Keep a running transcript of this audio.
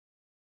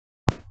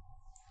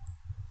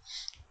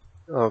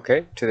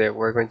Okay, today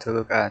we're going to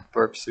look at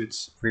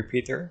BurpSuite's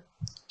repeater.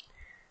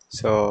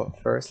 So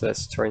first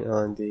let's turn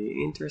on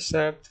the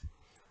intercept.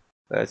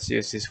 Let's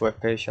use this web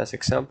page as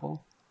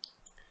example.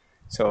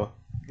 So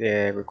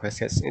the request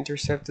gets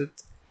intercepted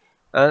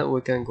and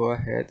we can go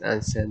ahead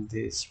and send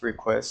this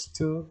request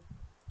to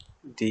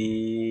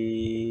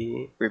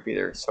the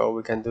repeater. So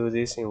we can do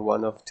this in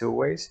one of two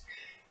ways.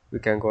 We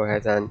can go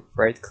ahead and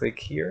right click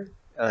here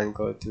and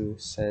go to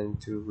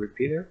send to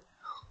repeater,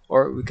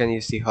 or we can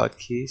use the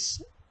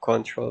hotkeys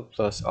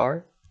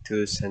Ctrl+R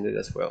to send it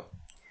as well.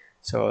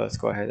 So let's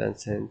go ahead and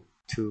send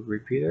to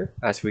repeater.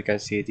 As we can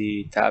see,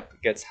 the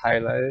tab gets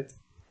highlighted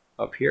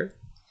up here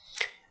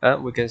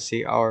and we can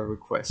see our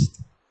request.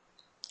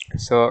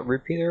 So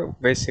repeater,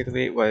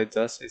 basically what it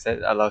does is that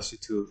it allows you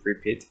to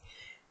repeat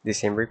the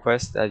same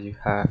request that you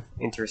have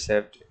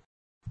intercepted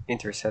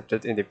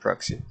in the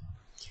proxy.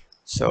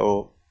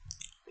 So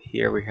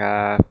here we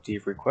have the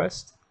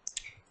request,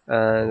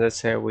 and let's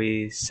say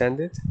we send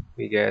it,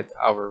 we get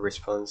our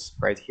response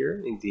right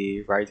here in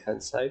the right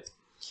hand side.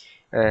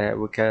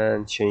 We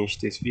can change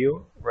this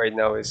view. Right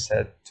now it's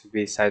set to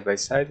be side by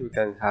side. We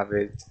can have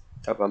it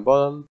top and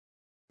bottom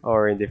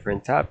or in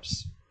different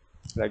tabs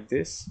like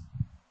this.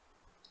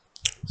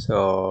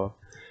 So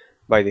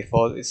by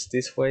default it's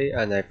this way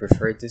and I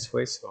prefer it this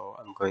way, so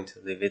I'm going to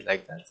leave it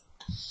like that.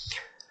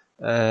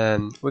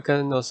 We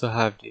can also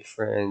have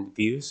different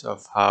views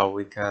of how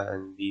we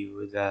can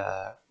view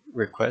the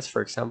request.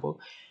 For example,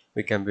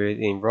 we can view it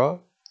in raw,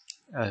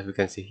 as we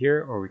can see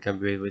here, or we can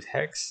view it with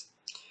hex.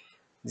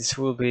 This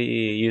will be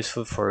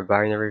useful for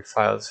binary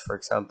files, for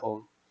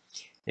example,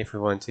 if we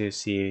want to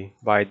see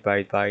byte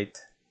by byte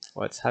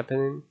what's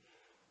happening.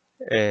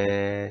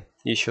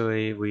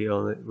 Usually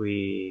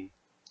we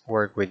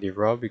work with the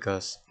raw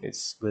because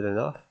it's good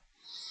enough.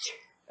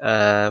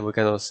 We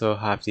can also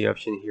have the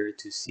option here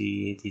to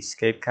see the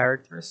escape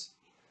characters.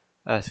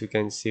 As we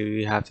can see,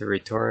 we have to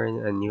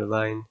return a new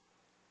line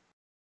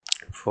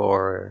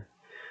for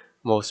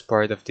most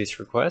part of this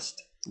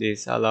request.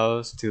 This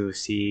allows to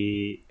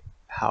see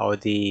how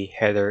the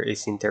header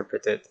is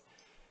interpreted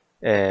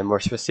more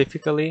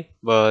specifically,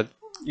 but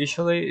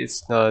usually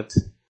it's not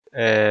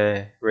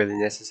really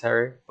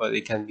necessary, but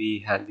it can be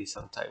handy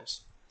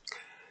sometimes.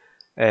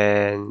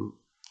 And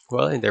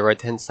well, in the right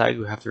hand side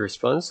we have the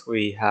response.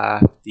 We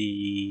have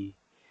the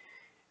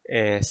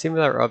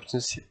similar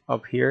options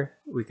up here.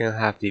 We can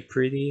have the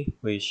pretty,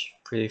 which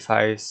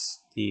prettifies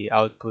the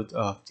output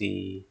of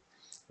the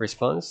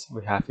response.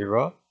 We have the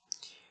raw,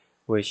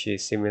 which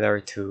is similar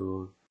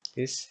to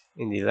this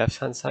in the left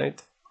hand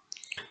side.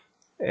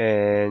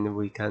 And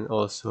we can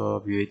also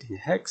view it in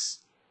hex.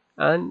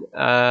 And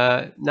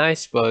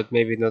nice but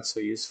maybe not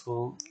so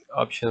useful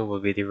option will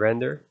be the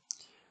render,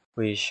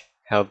 which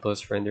helps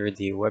us render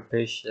the web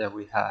page that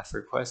we have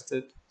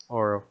requested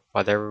or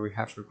whatever we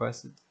have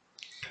requested.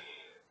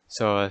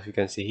 So as you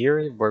can see here,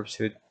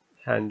 BurpSuite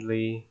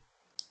handily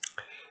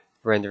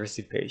renders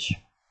the page.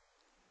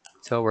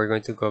 So we're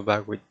going to go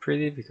back with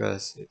pretty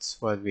because it's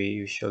what we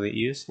usually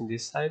use in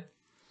this side.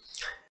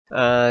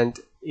 And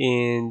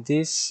in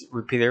this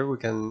repeater we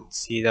can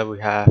see that we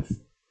have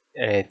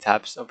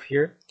tabs up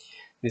here.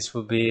 This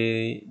will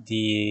be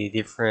the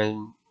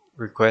different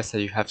requests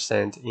that you have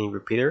sent in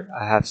repeater.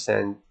 I have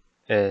sent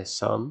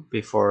some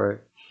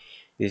before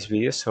this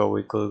video, so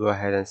we could go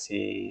ahead and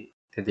see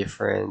the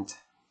different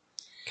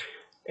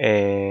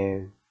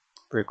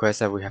requests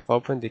that we have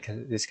opened.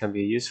 This can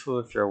be useful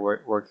if you're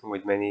working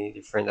with many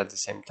different at the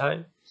same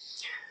time.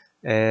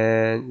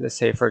 And let's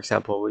say, for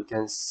example, we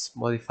can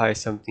modify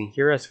something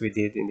here as we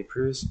did in the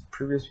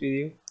previous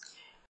video.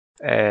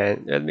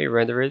 And let me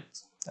render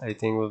it. I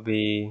think will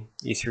be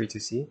easier to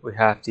see. We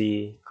have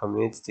the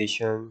community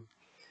edition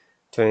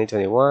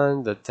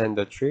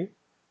 2021.10.3.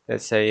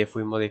 Let's say if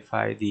we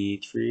modify the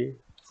 3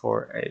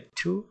 for a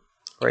 2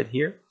 right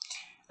here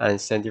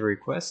and send the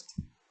request,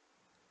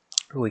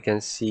 we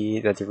can see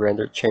that the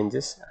render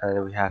changes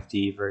and we have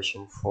the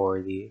version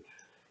for the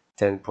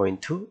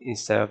 10.2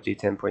 instead of the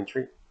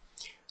 10.3.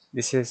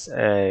 This is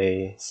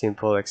a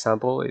simple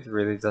example. It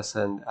really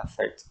doesn't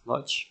affect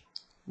much.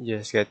 You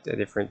just get a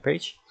different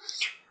page,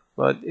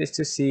 but it's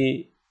to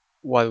see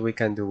what we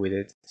can do with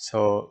it.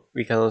 So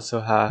we can also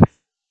have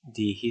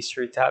the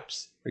history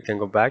tabs. We can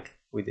go back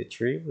with the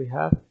tree we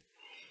have,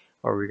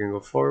 or we can go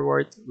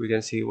forward. We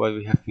can see what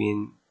we have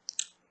been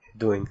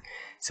doing.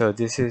 So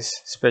this is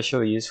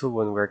especially useful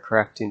when we're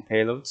crafting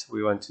payloads.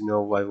 We want to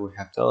know what we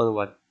have done,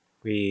 what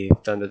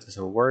we've done that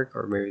doesn't work,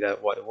 or maybe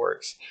that what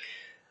works,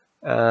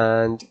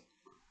 and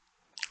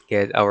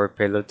get our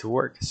payload to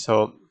work.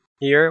 So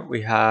here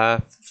we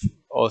have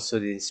also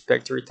the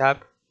inspector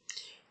tab.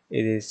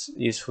 It is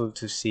useful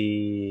to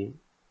see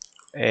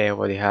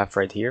what you have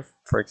right here.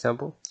 For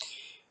example,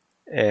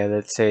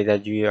 let's say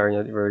that you are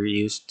not very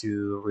used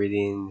to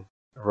reading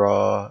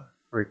raw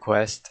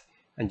request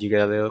and you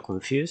get a little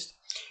confused.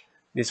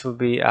 This will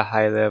be a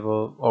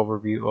high-level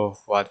overview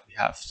of what we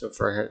have. So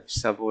for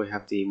example, we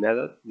have the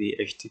method, the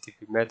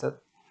HTTP method.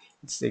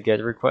 It's the get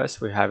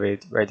request. We have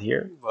it right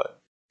here, but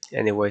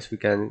anyways, we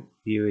can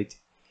view it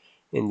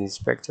in the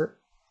inspector.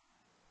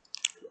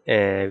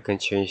 and we can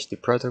change the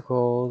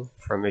protocol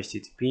from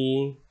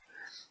HTTP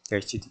to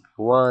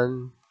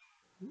HTTP1.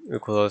 We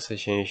could also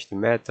change the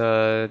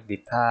method, the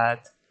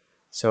path.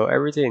 So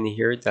everything in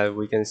here that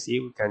we can see,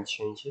 we can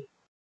change it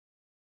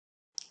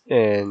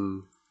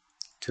and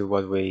to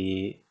what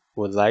we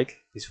would like.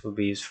 This will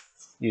be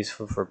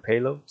useful for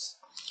payloads.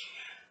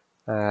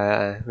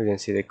 We can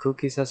see the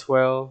cookies as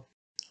well.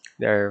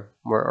 They're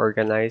more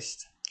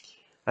organized.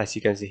 As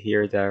you can see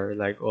here, they're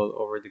like all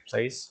over the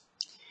place.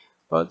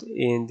 But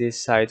in this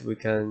side, we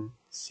can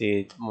see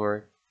it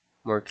more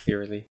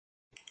clearly.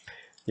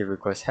 The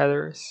request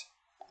headers,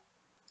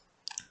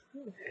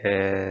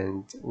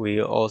 and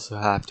we also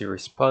have the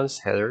response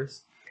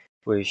headers,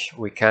 which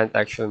we can't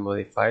actually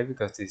modify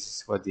because this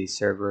is what the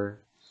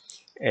server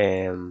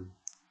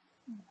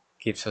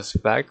gives us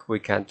back. We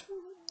can't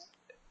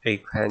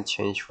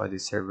change what the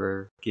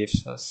server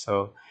gives us,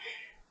 so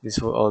this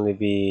will only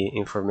be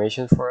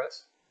information for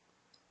us.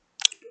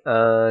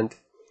 And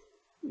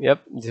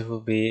yep, this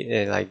will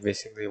be like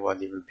basically what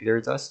the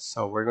repeater does.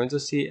 So we're going to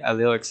see a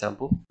little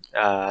example,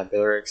 a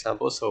better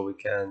example, so we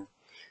can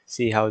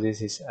see how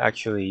this is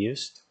actually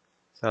used.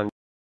 So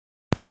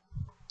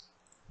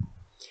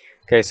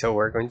okay, so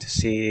we're going to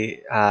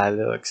see a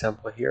little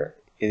example here.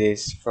 It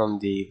is from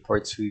the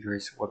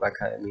BurpSuite Web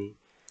Academy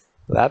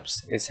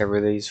Labs. It's a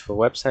really useful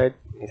website.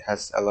 It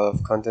has a lot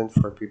of content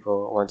for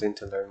people wanting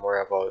to learn more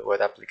about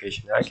web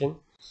application hacking.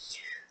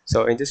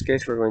 So in this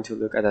case, we're going to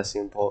look at a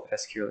simple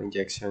SQL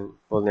injection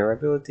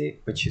vulnerability,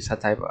 which is a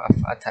type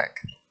of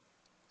attack.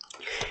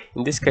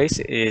 In this case,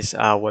 it is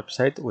a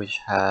website which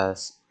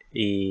has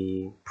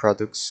a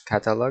products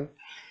catalog,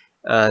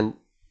 and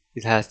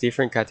it has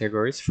different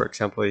categories. For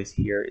example,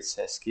 here it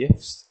says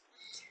gifts.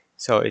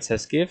 So it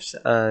says gifts,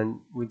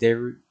 and they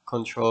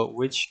control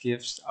which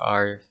gifts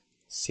are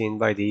seen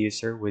by the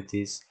user with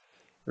this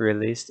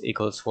released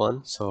equals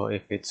 1. So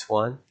if it's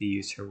 1, the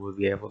user will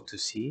be able to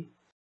see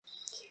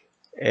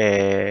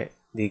the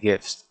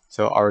gifts.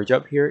 So our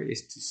job here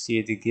is to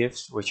see the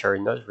gifts which are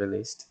not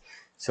released.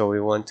 So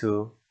we want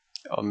to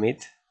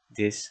omit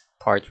this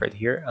part right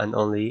here and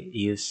only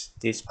use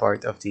this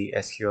part of the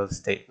SQL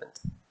statement.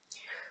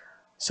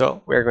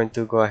 So we're going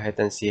to go ahead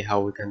and see how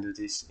we can do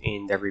this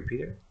in the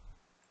repeater.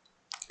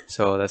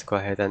 So let's go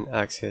ahead and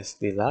access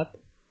the lab.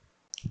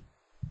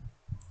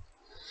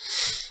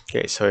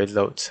 Okay, so it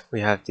loads.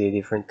 We have the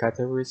different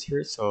categories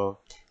here. So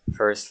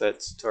first,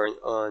 let's turn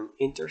on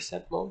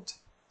intercept mode.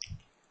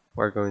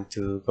 We're going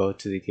to go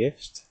to the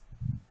gift.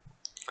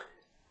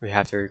 We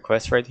have the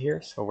request right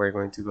here. So we're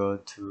going to go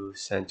to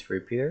send to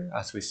repeater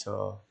as we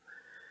saw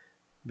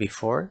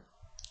before.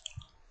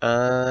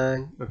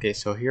 And okay,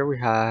 so here we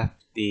have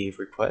the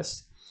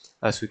request.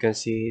 As we can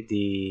see,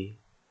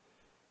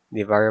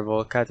 the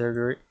variable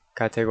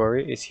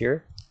category is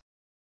here.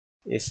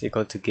 Is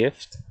equal to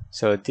gift.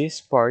 So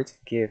this part,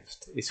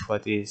 gift, is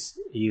what is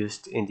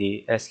used in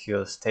the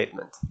SQL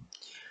statement.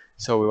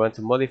 So we want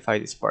to modify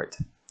this part.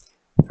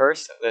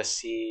 First, let's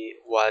see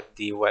what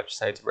the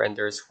website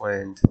renders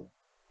when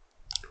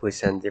we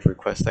send the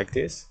request like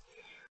this.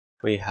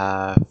 We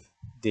have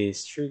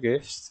these three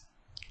gifts,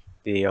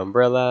 the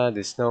umbrella,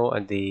 the snow,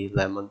 and the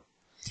lemon.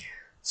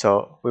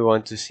 So we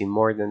want to see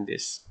more than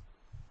this.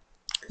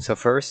 So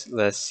first,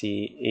 let's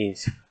see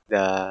if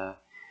the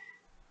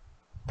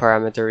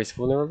parameter is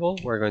vulnerable.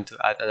 We're going to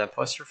add an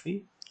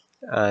apostrophe,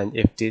 and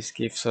if this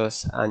gives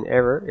us an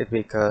error, it's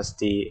because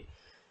the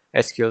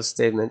SQL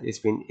statement is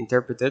being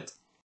interpreted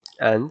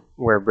and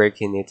we're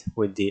breaking it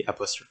with the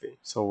apostrophe.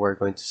 So we're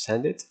going to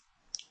send it,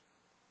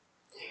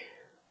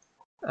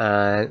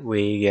 and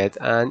we get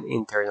an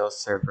internal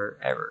server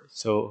error.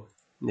 So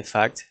in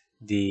fact,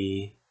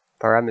 the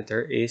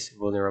parameter is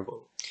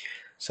vulnerable.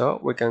 So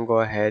we can go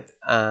ahead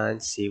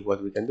and see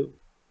what we can do.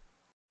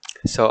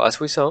 So as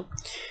we saw,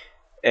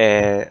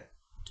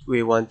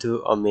 we want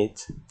to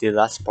omit the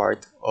last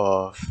part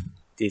of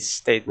this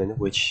statement,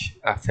 which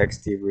affects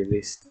the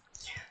release.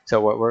 So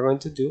what we're going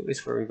to do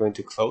is we're going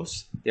to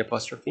close the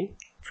apostrophe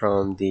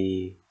from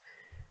the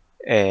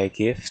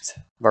gift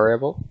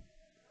variable,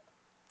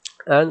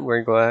 and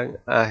we're going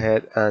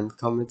ahead and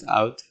comment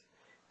out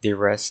the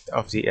rest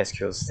of the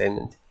SQL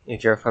statement.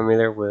 If you're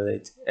familiar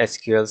with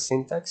SQL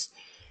syntax,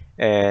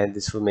 and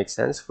this will make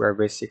sense, we're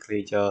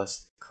basically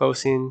just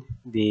closing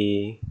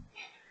the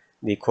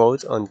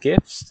quote on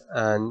gifts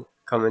and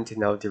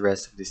commenting out the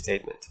rest of the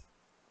statement.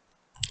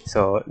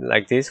 So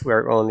like this,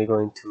 we're only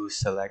going to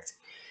select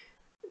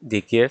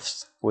the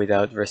gifts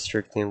without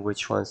restricting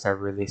which ones are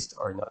released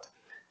or not.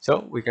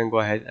 So we can go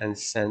ahead and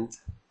send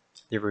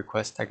the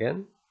request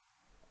again,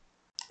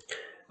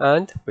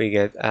 and we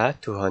get a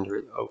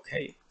 200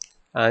 OK.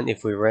 And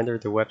if we render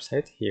the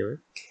website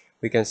here,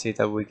 we can see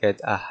that we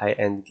get a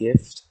high-end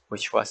gift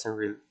which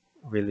wasn't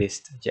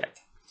released yet.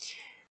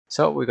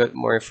 So we got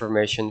more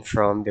information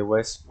from the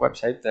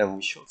website than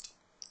we should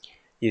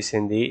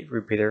using the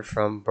repeater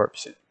from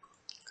BurpSuite.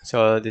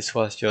 So this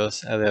was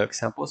just a little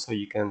example so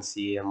you can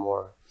see a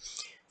more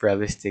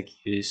realistic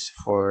use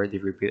for the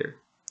repeater.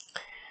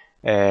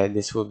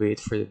 This will be it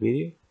for the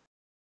video.